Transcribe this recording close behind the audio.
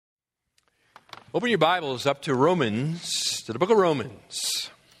Open your Bibles up to Romans, to the book of Romans.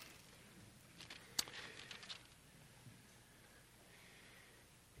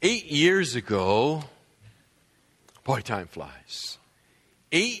 Eight years ago, boy, time flies.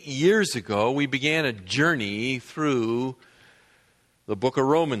 8 years ago, we began a journey through the book of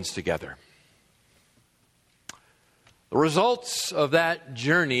Romans together. The results of that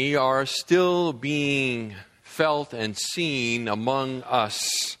journey are still being felt and seen among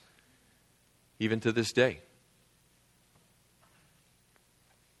us even to this day.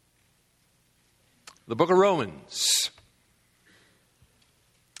 The book of Romans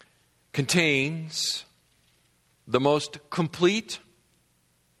contains the most complete,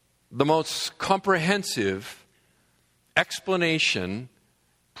 the most comprehensive explanation,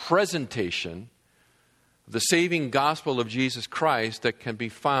 presentation of the saving gospel of Jesus Christ that can be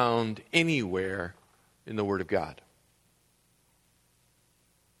found anywhere in the Word of God.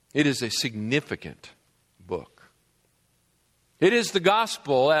 It is a significant book. It is the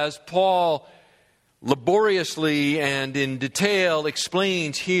gospel, as Paul laboriously and in detail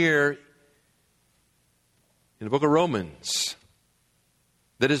explains here in the book of Romans,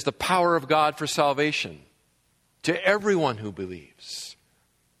 that is the power of God for salvation to everyone who believes,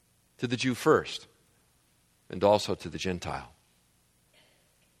 to the Jew first, and also to the Gentile.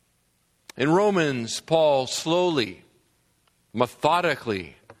 In Romans, Paul slowly,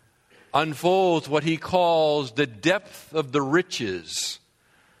 methodically unfolds what he calls the depth of the riches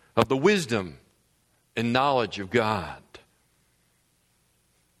of the wisdom and knowledge of God.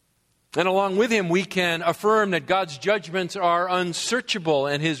 And along with him, we can affirm that God's judgments are unsearchable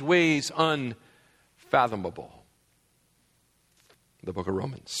and his ways unfathomable. The book of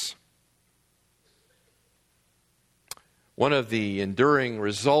Romans. One of the enduring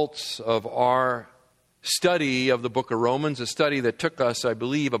results of our study of the book of Romans, a study that took us, I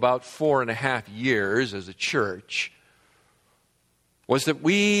believe, about 4.5 years as a church, was that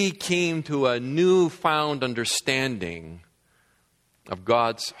we came to a newfound understanding of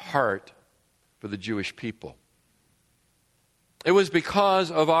God's heart for the Jewish people. It was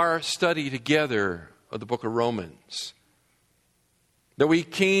because of our study together of the book of Romans that we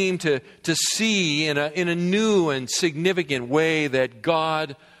came to see in a new and significant way that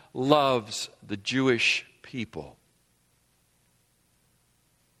God loves the Jewish people.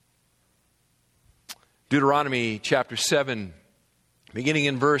 Deuteronomy chapter 7, beginning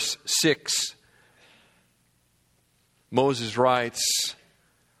in verse 6, Moses writes,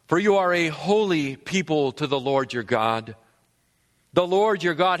 "For you are a holy people to the Lord your God. The Lord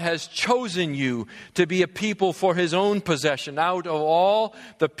your God has chosen you to be a people for his own possession out of all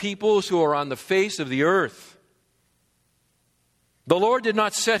the peoples who are on the face of the earth. The Lord did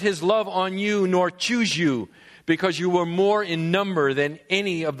not set his love on you nor choose you because you were more in number than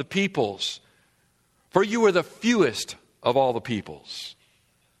any of the peoples, for you were the fewest of all the peoples.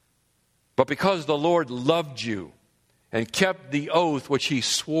 But because the Lord loved you and kept the oath which he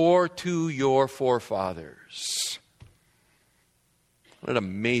swore to your forefathers." What an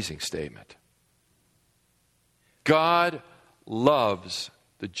amazing statement. God loves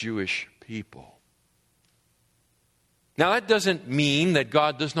the Jewish people. Now, that doesn't mean that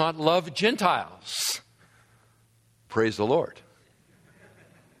God does not love Gentiles. Praise the Lord.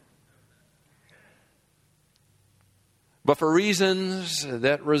 But for reasons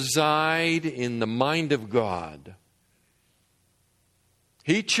that reside in the mind of God,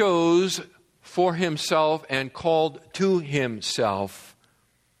 he chose for himself and called to himself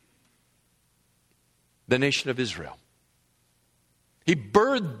the nation of Israel. He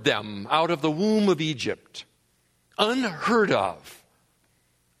birthed them out of the womb of Egypt, unheard of,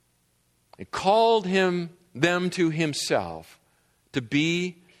 and called them to himself to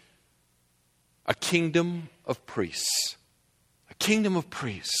be a kingdom of priests. A kingdom of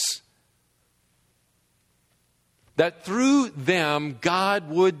priests. That through them God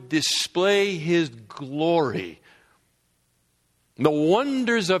would display his glory, the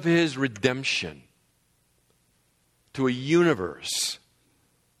wonders of his redemption to a universe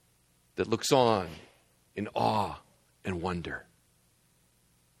that looks on in awe and wonder.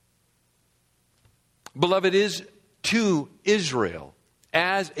 Beloved, it is to Israel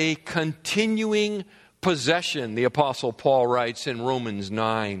as a continuing possession, the Apostle Paul writes in Romans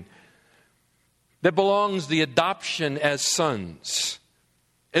 9, that belongs the adoption as sons,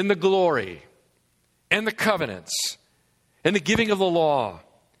 and the glory, and the covenants, and the giving of the law,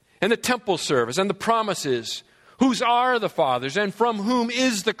 and the temple service, and the promises, whose are the fathers, and from whom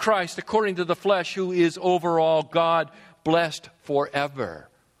is the Christ, according to the flesh, who is over all God, blessed forever.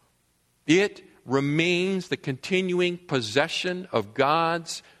 It remains the continuing possession of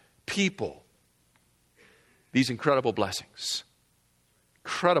God's people these incredible blessings.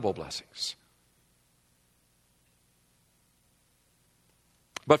 Incredible blessings.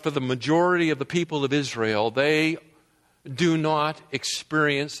 But for the majority of the people of Israel, they do not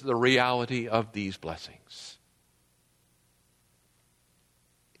experience the reality of these blessings.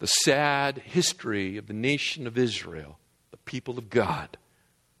 The sad history of the nation of Israel, the people of God,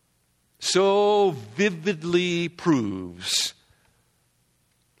 so vividly proves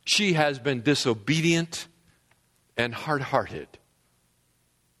she has been disobedient and hard-hearted.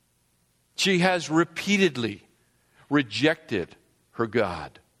 She has repeatedly rejected her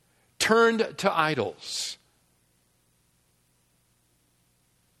God, turned to idols.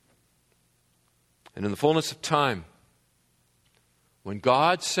 And in the fullness of time, when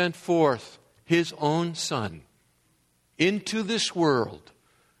God sent forth His own Son into this world,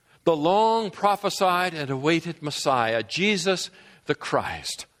 the long prophesied and awaited Messiah, Jesus the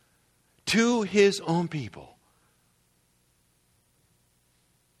Christ, to His own people,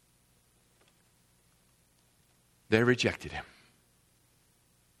 they rejected Him.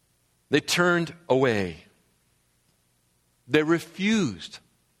 They turned away. They refused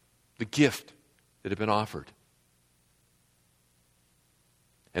the gift that had been offered.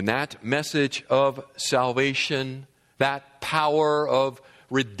 And that message of salvation, that power of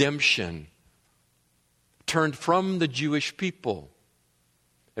redemption, turned from the Jewish people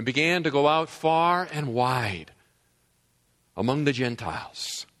and began to go out far and wide among the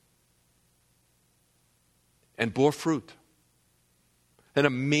Gentiles and bore fruit. An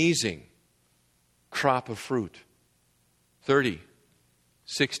amazing crop of fruit. 30,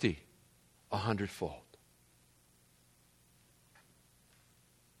 60, 100-fold.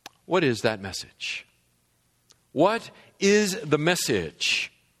 What is that message? What is the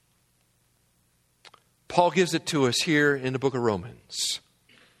message? Paul gives it to us here in the book of Romans.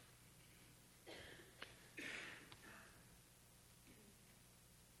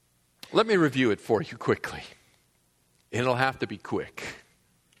 Let me review it for you quickly. And it'll have to be quick.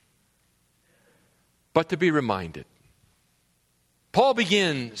 But to be reminded. Paul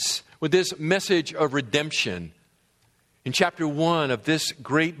begins with this message of redemption in chapter 1 of this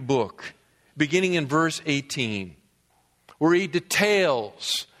great book, beginning in verse 18, where he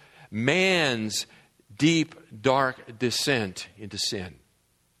details man's deep, dark descent into sin.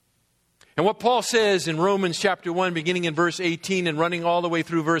 And what Paul says in Romans chapter 1, beginning in verse 18 and running all the way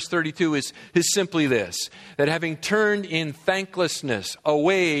through verse 32 is simply this, that having turned in thanklessness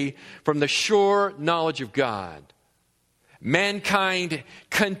away from the sure knowledge of God, mankind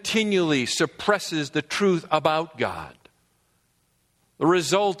continually suppresses the truth about God,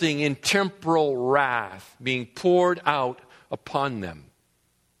 resulting in temporal wrath being poured out upon them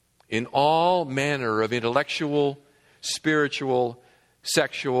in all manner of intellectual, spiritual,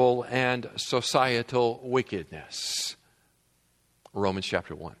 sexual, and societal wickedness. Romans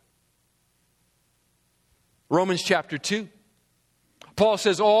chapter 1. Romans chapter 2. Paul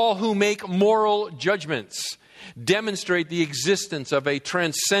says, all who make moral judgments demonstrate the existence of a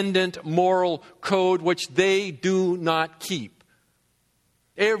transcendent moral code which they do not keep.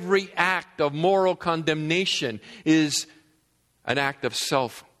 Every act of moral condemnation is an act of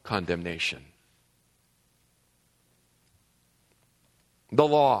self-condemnation. The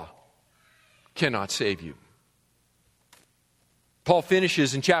law cannot save you. Paul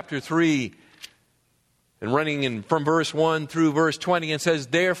finishes in chapter 3 and running in from verse 1 through verse 20 and says,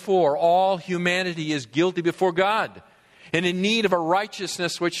 therefore, all humanity is guilty before God and in need of a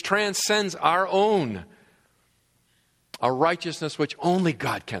righteousness which transcends our own. A righteousness which only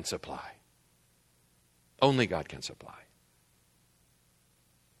God can supply. Only God can supply.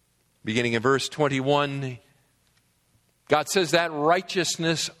 Beginning in verse 21, God says that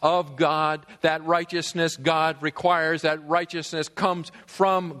righteousness of God, that righteousness God requires, that righteousness comes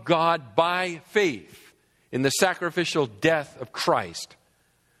from God by faith in the sacrificial death of Christ,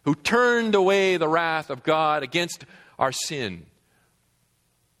 who turned away the wrath of God against our sin,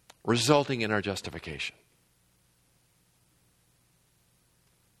 resulting in our justification.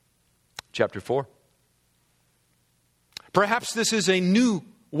 Chapter 4. Perhaps this is a new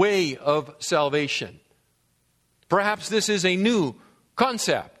way of salvation. Perhaps this is a new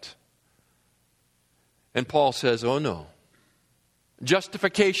concept. And Paul says, oh no.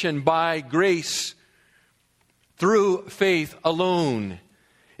 Justification by grace through faith alone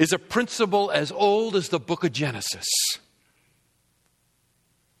is a principle as old as the book of Genesis.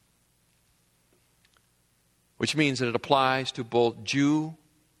 Which means that it applies to both Jew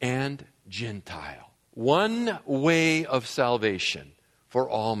and Gentile. One way of salvation for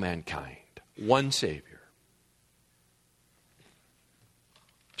all mankind. One Savior.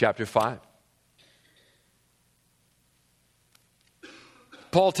 Chapter 5.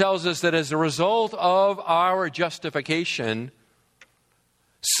 Paul tells us that as a result of our justification,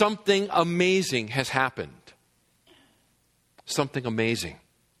 something amazing has happened. Something amazing.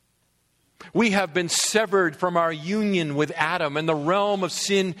 We have been severed from our union with Adam and the realm of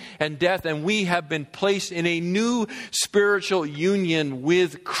sin and death, and we have been placed in a new spiritual union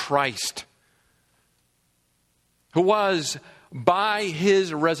with Christ, who was, by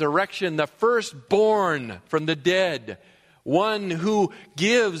his resurrection, the firstborn from the dead, one who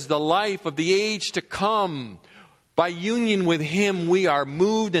gives the life of the age to come. By union with him, we are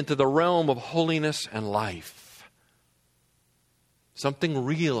moved into the realm of holiness and life. Something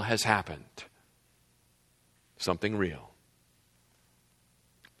real has happened. Something real.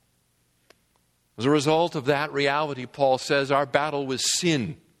 As a result of that reality, Paul says, our battle with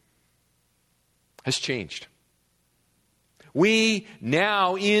sin has changed. We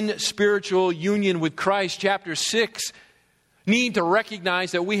now, in spiritual union with Christ, chapter 6, need to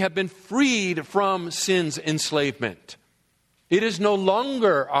recognize that we have been freed from sin's enslavement. It is no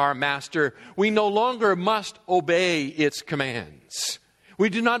longer our master. We no longer must obey its commands. We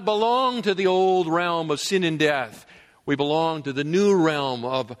do not belong to the old realm of sin and death. We belong to the new realm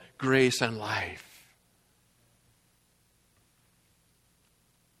of grace and life.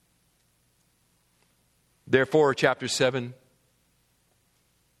 Therefore, chapter 7,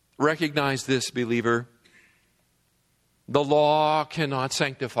 recognize this, believer. The law cannot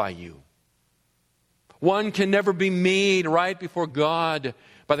sanctify you. One can never be made right before God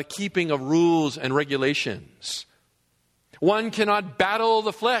by the keeping of rules and regulations. One cannot battle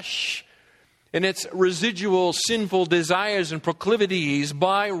the flesh and its residual sinful desires and proclivities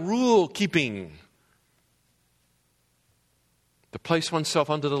by rule keeping. To place oneself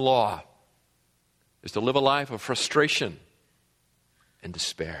under the law is to live a life of frustration and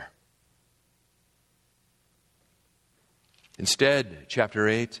despair. Instead, chapter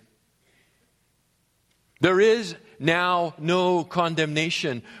 8, there is now no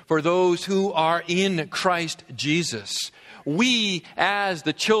condemnation for those who are in Christ Jesus. We, as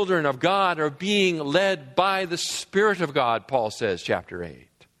the children of God, are being led by the Spirit of God, Paul says, chapter 8.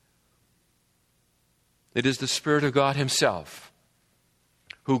 It is the Spirit of God himself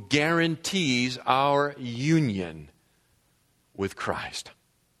who guarantees our union with Christ.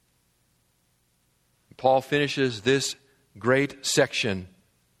 Paul finishes this great section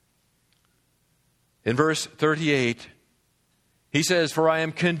in verse 38. He says, "For I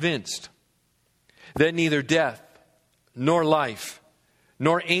am convinced that neither death, nor life,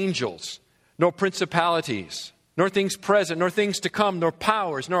 nor angels, nor principalities, nor things present, nor things to come, nor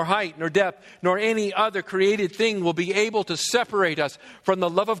powers, nor height, nor depth, nor any other created thing will be able to separate us from the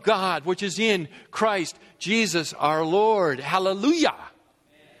love of God, which is in Christ Jesus our Lord." Hallelujah!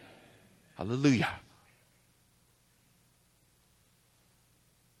 Hallelujah!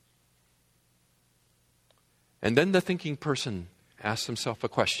 And then the thinking person asks himself a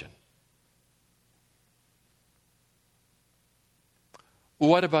question.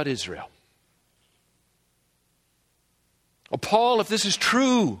 What about Israel? Oh, Paul, if this is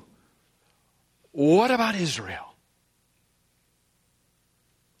true, what about Israel?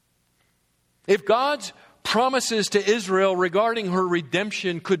 If God's promises to Israel regarding her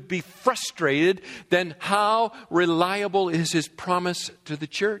redemption could be frustrated, then how reliable is his promise to the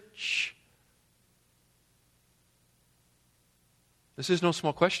church? This is no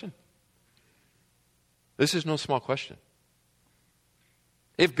small question. This is no small question.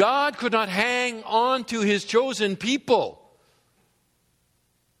 If God could not hang on to his chosen people,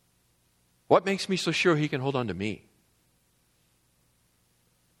 what makes me so sure he can hold on to me?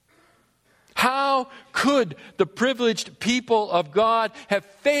 How could the privileged people of God have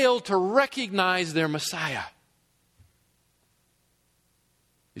failed to recognize their Messiah?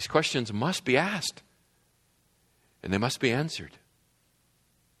 These questions must be asked, and they must be answered.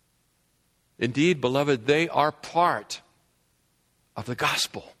 Indeed, beloved, they are part of the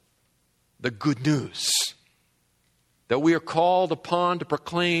gospel, the good news that we are called upon to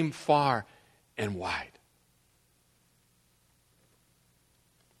proclaim far and wide.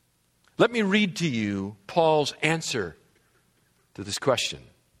 Let me read to you Paul's answer to this question.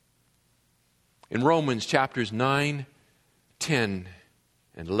 In Romans chapters 9, 10,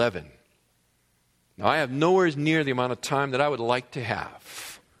 and 11. Now, I have nowhere near the amount of time that I would like to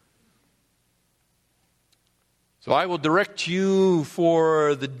have. So I will direct you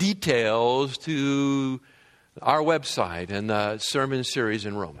for the details to our website and the sermon series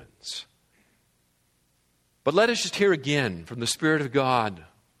in Romans. But let us just hear again from the Spirit of God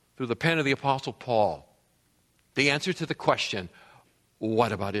through the pen of the Apostle Paul the answer to the question,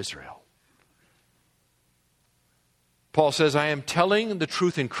 what about Israel? Paul says, I am telling the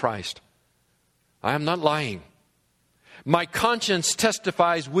truth in Christ. I am not lying. My conscience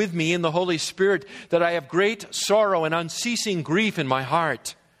testifies with me in the Holy Spirit that I have great sorrow and unceasing grief in my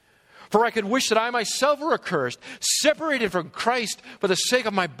heart. For I could wish that I myself were accursed, separated from Christ for the sake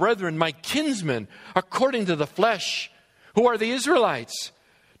of my brethren, my kinsmen, according to the flesh, who are the Israelites,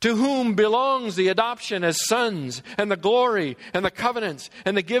 to whom belongs the adoption as sons, and the glory, and the covenants,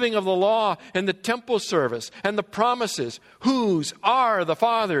 and the giving of the law, and the temple service, and the promises, whose are the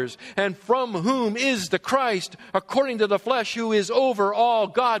fathers, and from whom is the Christ, according to the flesh, who is over all,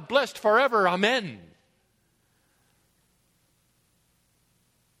 God blessed forever. Amen.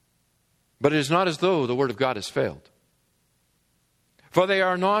 But it is not as though the word of God has failed. For they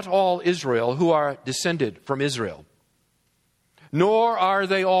are not all Israel who are descended from Israel, nor are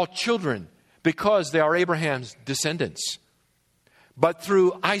they all children, because they are Abraham's descendants. But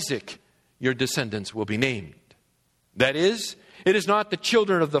through Isaac your descendants will be named. That is, it is not the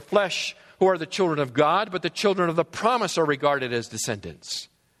children of the flesh who are the children of God, but the children of the promise are regarded as descendants.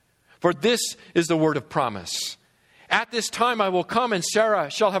 For this is the word of promise. At this time I will come, and Sarah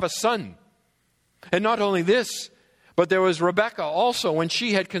shall have a son. And not only this, but there was Rebekah also, when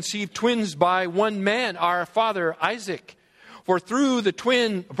she had conceived twins by one man, our father Isaac. For though the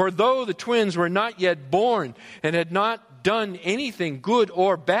twins were not yet born and had not done anything good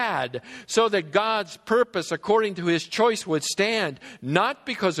or bad, so that God's purpose according to his choice would stand, not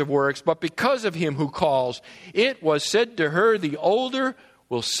because of works, but because of him who calls, it was said to her, the older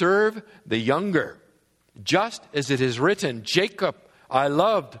will serve the younger. Just as it is written, Jacob I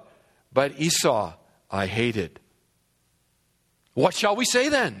loved, but Esau I hated. What shall we say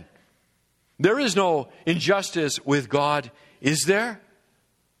then? There is no injustice with God, is there?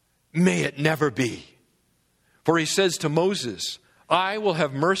 May it never be. For he says to Moses, I will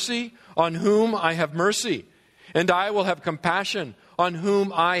have mercy on whom I have mercy, and I will have compassion on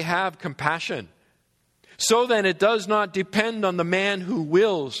whom I have compassion. So then it does not depend on the man who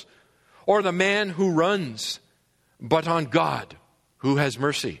wills or the man who runs, but on God who has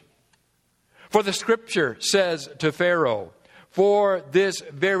mercy. For the scripture says to Pharaoh, for this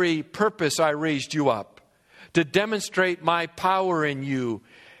very purpose I raised you up, to demonstrate my power in you,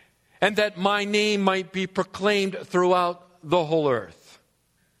 and that my name might be proclaimed throughout the whole earth.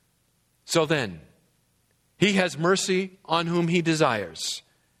 So then, he has mercy on whom he desires,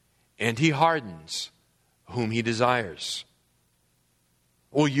 and he hardens whom he desires.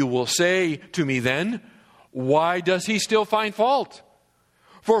 Well, you will say to me then, why does he still find fault?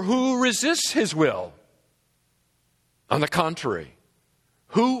 For who resists his will? On the contrary,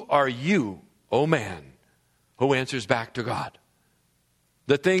 who are you, O man, who answers back to God?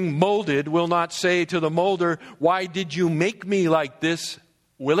 The thing molded will not say to the molder, why did you make me like this,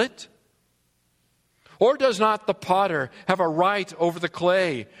 will it? Or does not the potter have a right over the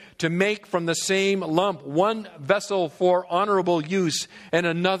clay to make from the same lump one vessel for honorable use and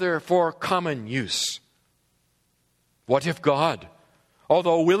another for common use? What if God,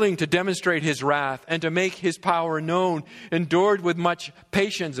 although willing to demonstrate his wrath and to make his power known, endured with much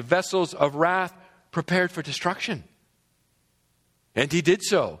patience vessels of wrath prepared for destruction? And he did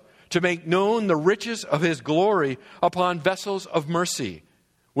so to make known the riches of his glory upon vessels of mercy,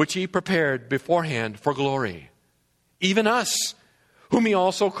 which he prepared beforehand for glory. Even us, whom he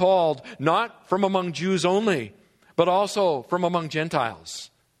also called, not from among Jews only, but also from among Gentiles.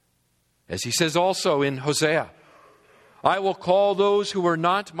 As he says also in Hosea, I will call those who were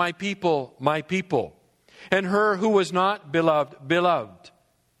not my people, and her who was not beloved, beloved.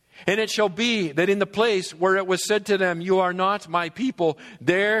 And it shall be that in the place where it was said to them, you are not my people,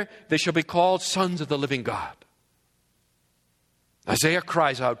 there they shall be called sons of the living God. Isaiah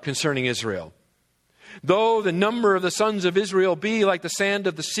cries out concerning Israel. Though the number of the sons of Israel be like the sand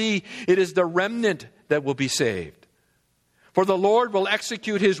of the sea, it is the remnant that will be saved. For the Lord will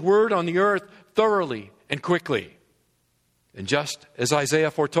execute his word on the earth thoroughly and quickly. And just as Isaiah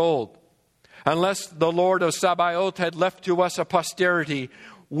foretold, unless the Lord of Sabaoth had left to us a posterity,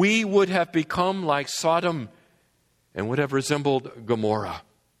 we would have become like Sodom and would have resembled Gomorrah.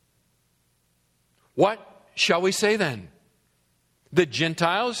 What shall we say then? The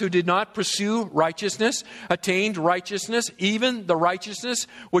Gentiles who did not pursue righteousness attained righteousness, even the righteousness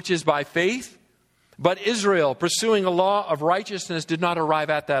which is by faith. But Israel, pursuing a law of righteousness, did not arrive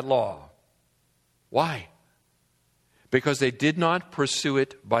at that law. Why? Because they did not pursue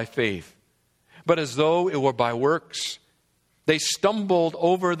it by faith, but as though it were by works. They stumbled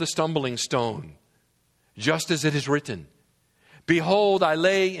over the stumbling stone, just as it is written, behold, I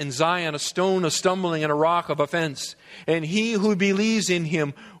lay in Zion a stone of stumbling and a rock of offense, and he who believes in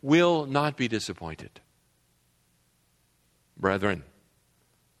him will not be disappointed. Brethren,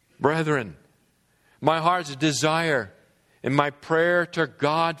 my heart's desire and my prayer to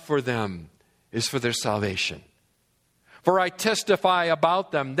God for them is for their salvation. For I testify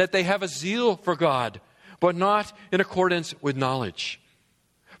about them that they have a zeal for God, but not in accordance with knowledge.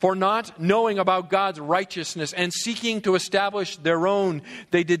 For not knowing about God's righteousness and seeking to establish their own,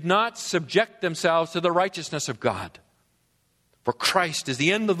 they did not subject themselves to the righteousness of God. For Christ is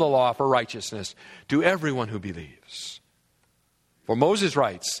the end of the law for righteousness to everyone who believes. For Moses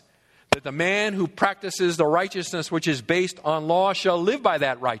writes that the man who practices the righteousness which is based on law shall live by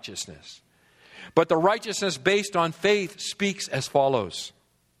that righteousness. But the righteousness based on faith speaks as follows.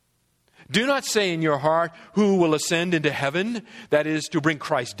 Do not say in your heart, who will ascend into heaven, that is, to bring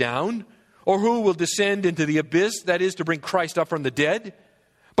Christ down, or who will descend into the abyss, that is, to bring Christ up from the dead.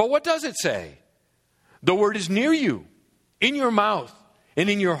 But what does it say? The word is near you, in your mouth and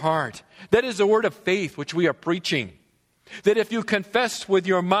in your heart. That is the word of faith which we are preaching. That if you confess with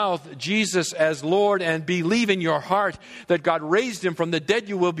your mouth Jesus as Lord and believe in your heart that God raised him from the dead,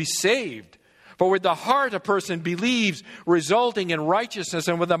 you will be saved. For with the heart a person believes, resulting in righteousness,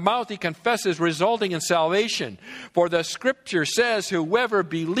 and with the mouth he confesses, resulting in salvation. For the Scripture says, whoever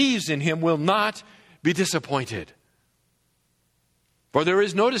believes in him will not be disappointed. For there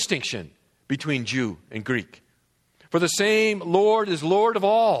is no distinction between Jew and Greek. For the same Lord is Lord of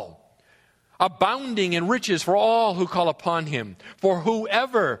all, abounding in riches for all who call upon him. For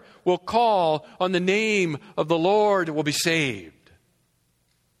whoever will call on the name of the Lord will be saved.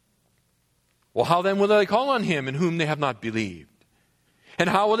 Well, how then will they call on him in whom they have not believed? And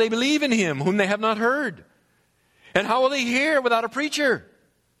how will they believe in him whom they have not heard? And how will they hear without a preacher?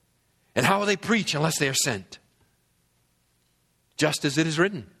 And how will they preach unless they are sent? Just as it is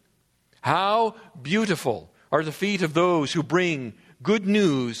written, how beautiful are the feet of those who bring good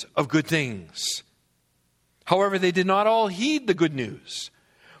news of good things. However, they did not all heed the good news.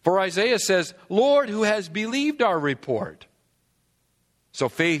 For Isaiah says, Lord, who has believed our report? So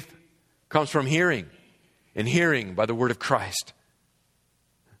faith comes from hearing, and hearing by the word of Christ.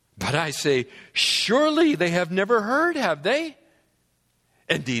 But I say, surely they have never heard, have they?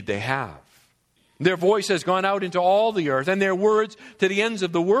 Indeed, they have. Their voice has gone out into all the earth, and their words to the ends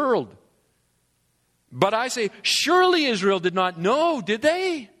of the world. But I say, surely Israel did not know, did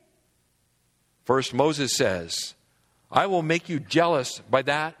they? First, Moses says, I will make you jealous by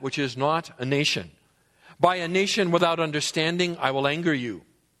that which is not a nation. By a nation without understanding, I will anger you.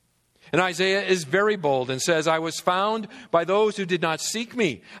 And Isaiah is very bold and says, I was found by those who did not seek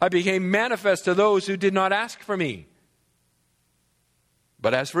me. I became manifest to those who did not ask for me.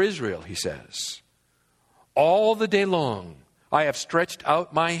 But as for Israel, he says, all the day long I have stretched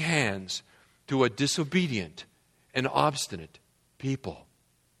out my hands to a disobedient and obstinate people.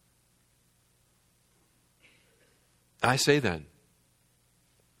 I say then,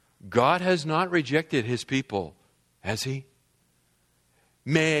 God has not rejected his people, has he?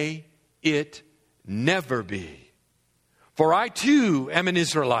 May it never be. For I too am an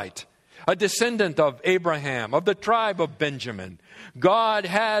Israelite, a descendant of Abraham, of the tribe of Benjamin. God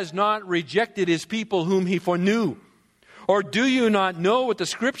has not rejected his people whom he foreknew. Or do you not know what the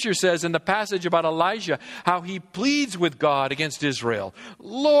Scripture says in the passage about Elijah, how he pleads with God against Israel?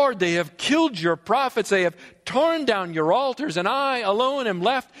 Lord, they have killed your prophets, they have torn down your altars, and I alone am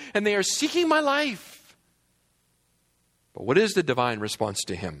left, and they are seeking my life. But what is the divine response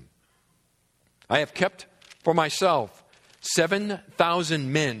to him? I have kept for myself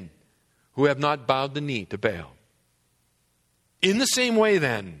 7,000 men who have not bowed the knee to Baal. In the same way,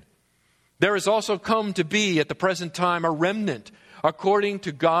 then, there has also come to be at the present time a remnant according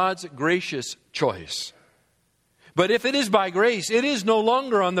to God's gracious choice. But if it is by grace, it is no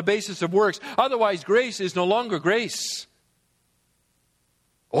longer on the basis of works. Otherwise, grace is no longer grace.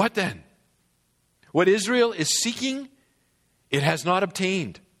 What then? What Israel is seeking, it has not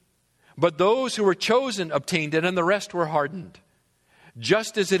obtained. But those who were chosen obtained it, and the rest were hardened.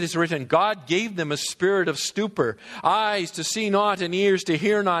 Just as it is written, God gave them a spirit of stupor, eyes to see not and ears to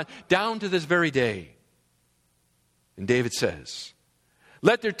hear not, down to this very day. And David says,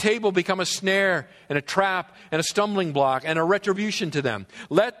 let their table become a snare and a trap and a stumbling block and a retribution to them.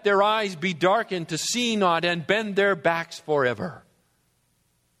 Let their eyes be darkened to see not and bend their backs forever.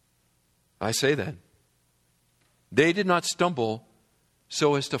 I say then, they did not stumble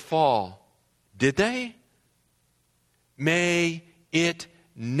so as to fall, did they? May it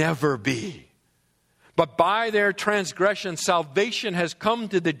never be. But by their transgression, salvation has come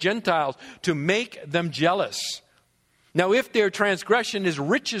to the Gentiles to make them jealous. Now, if their transgression is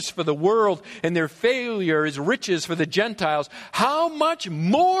riches for the world and their failure is riches for the Gentiles, how much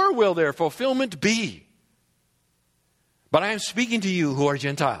more will their fulfillment be? But I am speaking to you who are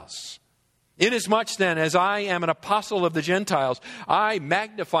Gentiles. Inasmuch then as I am an apostle of the Gentiles, I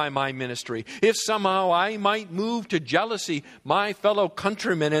magnify my ministry, if somehow I might move to jealousy my fellow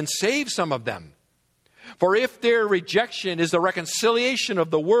countrymen and save some of them. For if their rejection is the reconciliation of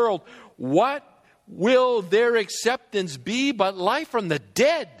the world, what will their acceptance be but life from the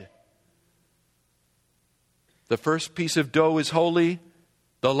dead? The first piece of dough is holy,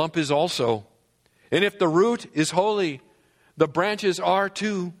 the lump is also. And if the root is holy, the branches are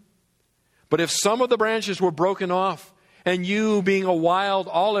too. But if some of the branches were broken off, and you, being a wild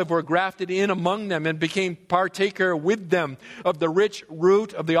olive, were grafted in among them and became partaker with them of the rich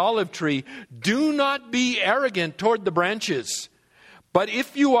root of the olive tree, do not be arrogant toward the branches. But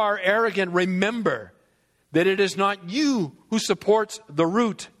if you are arrogant, remember that it is not you who supports the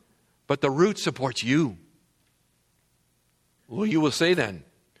root, but the root supports you. Well, you will say then,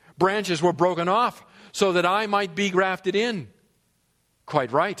 branches were broken off so that I might be grafted in.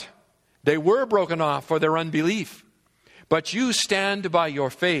 Quite right. They were broken off for their unbelief. But you stand by your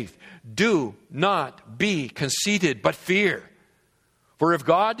faith. Do not be conceited, but fear. For if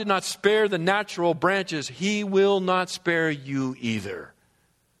God did not spare the natural branches, He will not spare you either.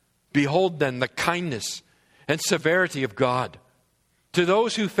 Behold then the kindness and severity of God. To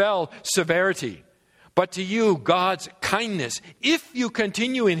those who fell, severity. But to you, God's kindness, if you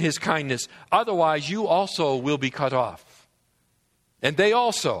continue in His kindness. Otherwise, you also will be cut off. And they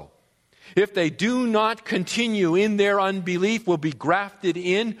also, if they do not continue in their unbelief, will be grafted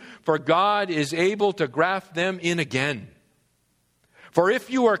in, for God is able to graft them in again. For if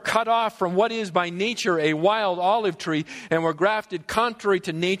you are cut off from what is by nature a wild olive tree, and were grafted contrary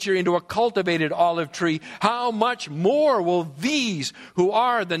to nature into a cultivated olive tree, how much more will these, who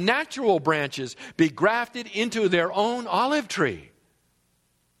are the natural branches, be grafted into their own olive tree?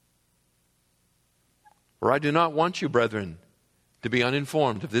 For I do not want you, brethren, to be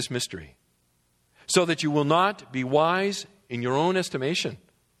uninformed of this mystery, so that you will not be wise in your own estimation,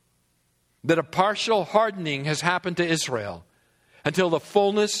 that a partial hardening has happened to Israel until the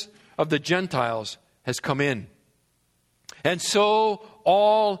fullness of the Gentiles has come in. And so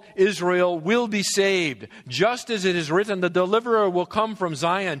all Israel will be saved, just as it is written, the deliverer will come from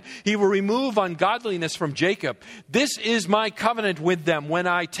Zion. He will remove ungodliness from Jacob. This is my covenant with them when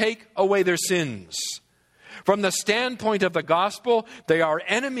I take away their sins. From the standpoint of the gospel, they are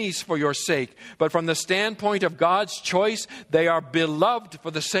enemies for your sake. But from the standpoint of God's choice, they are beloved for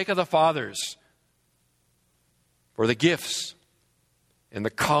the sake of the fathers. For the gifts and the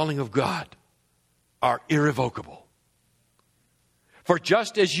calling of God are irrevocable. For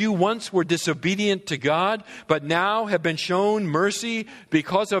just as you once were disobedient to God, but now have been shown mercy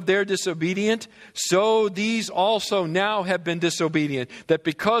because of their disobedience, so these also now have been disobedient, that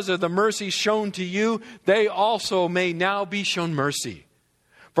because of the mercy shown to you, they also may now be shown mercy.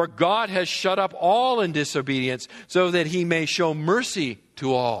 For God has shut up all in disobedience, so that He may show mercy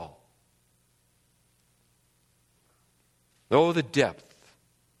to all. Oh, the depth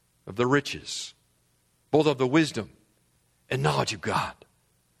of the riches, both of the wisdom and knowledge of God.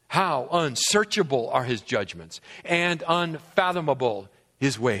 How unsearchable are His judgments and unfathomable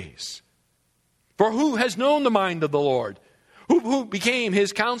His ways. For who has known the mind of the Lord? Who became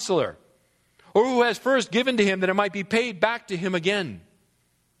His counselor? Or who has first given to Him that it might be paid back to Him again?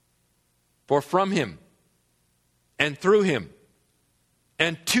 For from Him and through Him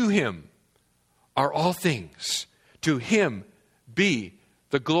and to Him are all things. To Him be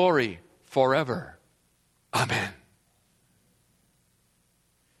the glory forever. Amen.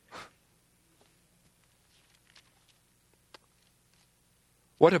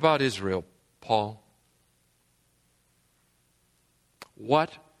 What about Israel, Paul?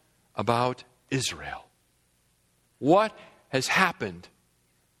 What about Israel? What has happened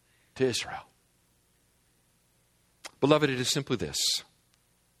to Israel? Beloved, it is simply this.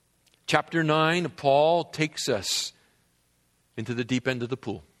 Chapter 9 of Paul takes us into the deep end of the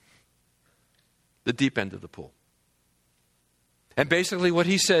pool. The deep end of the pool. And basically what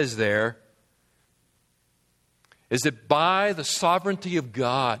he says there is that by the sovereignty of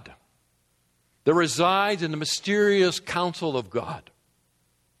God, that resides in the mysterious counsel of God,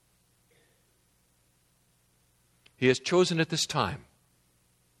 He has chosen at this time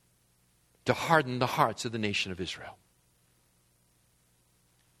to harden the hearts of the nation of Israel.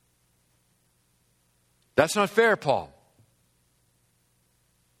 That's not fair, Paul.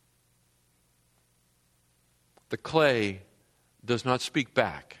 The clay does not speak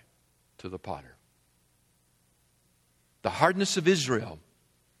back to the potter. The hardness of Israel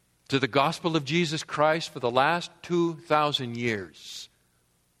to the gospel of Jesus Christ for the last 2,000 years.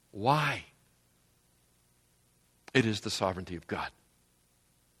 Why? It is the sovereignty of God.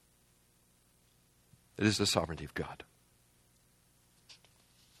 It is the sovereignty of God.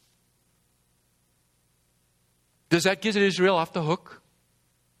 Does that get Israel off the hook?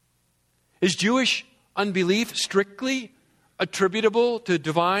 Is Jewish unbelief strictly attributable to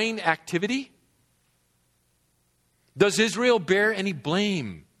divine activity? Does Israel bear any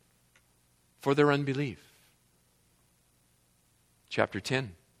blame for their unbelief? Chapter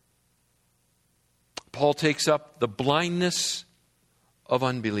 10. Paul takes up the blindness of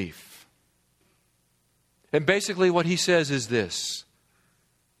unbelief. And basically what he says is this: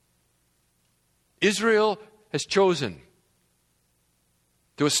 Israel has chosen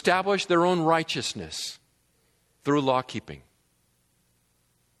to establish their own righteousness through law-keeping.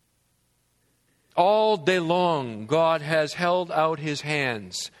 All day long, God has held out his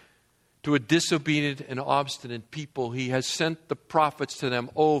hands to a disobedient and obstinate people. He has sent the prophets to them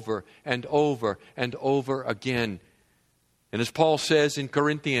over and over and over again. And as Paul says in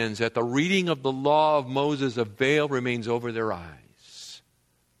Corinthians, at the reading of the law of Moses, a veil remains over their eyes.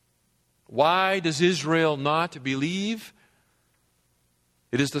 Why does Israel not believe?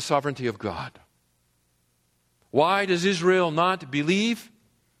 It is the sovereignty of God. Why does Israel not believe?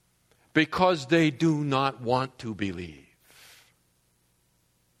 Because they do not want to believe.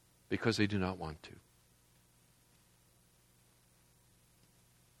 Because they do not want to.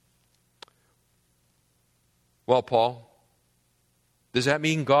 Well, Paul, does that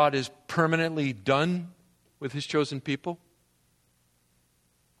mean God is permanently done with his chosen people?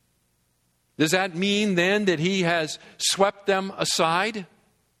 Does that mean then that he has swept them aside?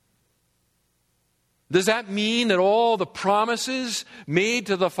 Does that mean that all the promises made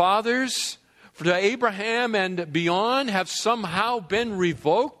to the fathers, to Abraham and beyond, have somehow been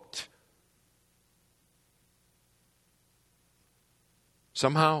revoked?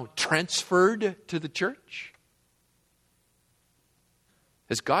 Somehow transferred to the church?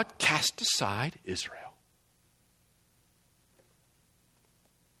 Has God cast aside Israel?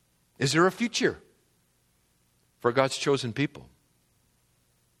 Is there a future for God's chosen people?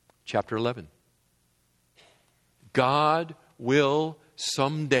 Chapter 11. God will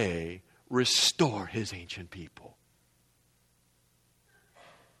someday restore his ancient people.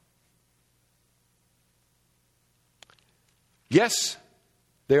 Yes,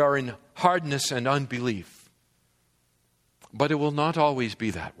 they are in hardness and unbelief, but it will not always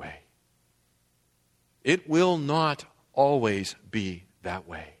be that way. It will not always be that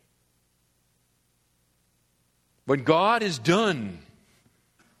way. When God is done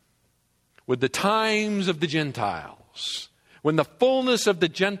with the times of the Gentiles, when the fullness of the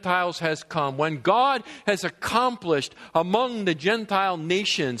Gentiles has come, when God has accomplished among the Gentile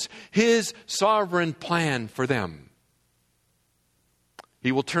nations his sovereign plan for them,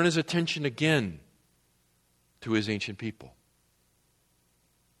 he will turn his attention again to his ancient people.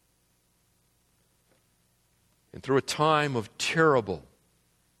 And through a time of terrible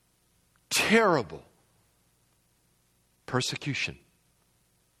persecution,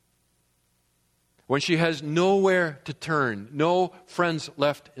 when she has nowhere to turn, no friends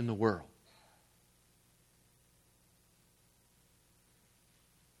left in the world,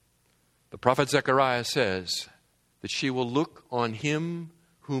 the prophet Zechariah says that she will look on him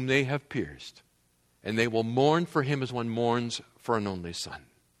whom they have pierced, and they will mourn for him as one mourns for an only son.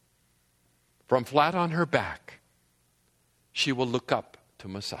 From flat on her back, she will look up to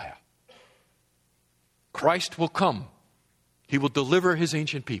Messiah. Christ will come. He will deliver his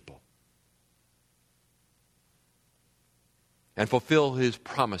ancient people and fulfill his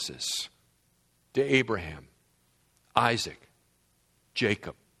promises to Abraham, Isaac,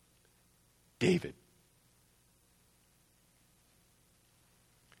 Jacob, David.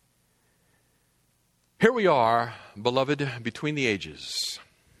 Here we are, beloved, between the ages,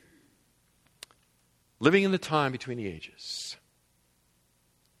 living in the time between the ages.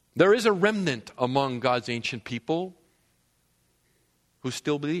 There is a remnant among God's ancient people who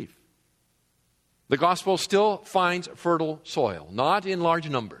still believe. The gospel still finds fertile soil, not in large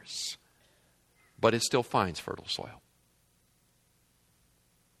numbers, but it still finds fertile soil.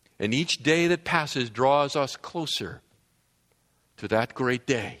 And each day that passes draws us closer to that great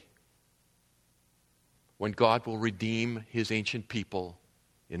day when God will redeem his ancient people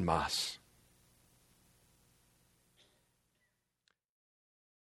en masse.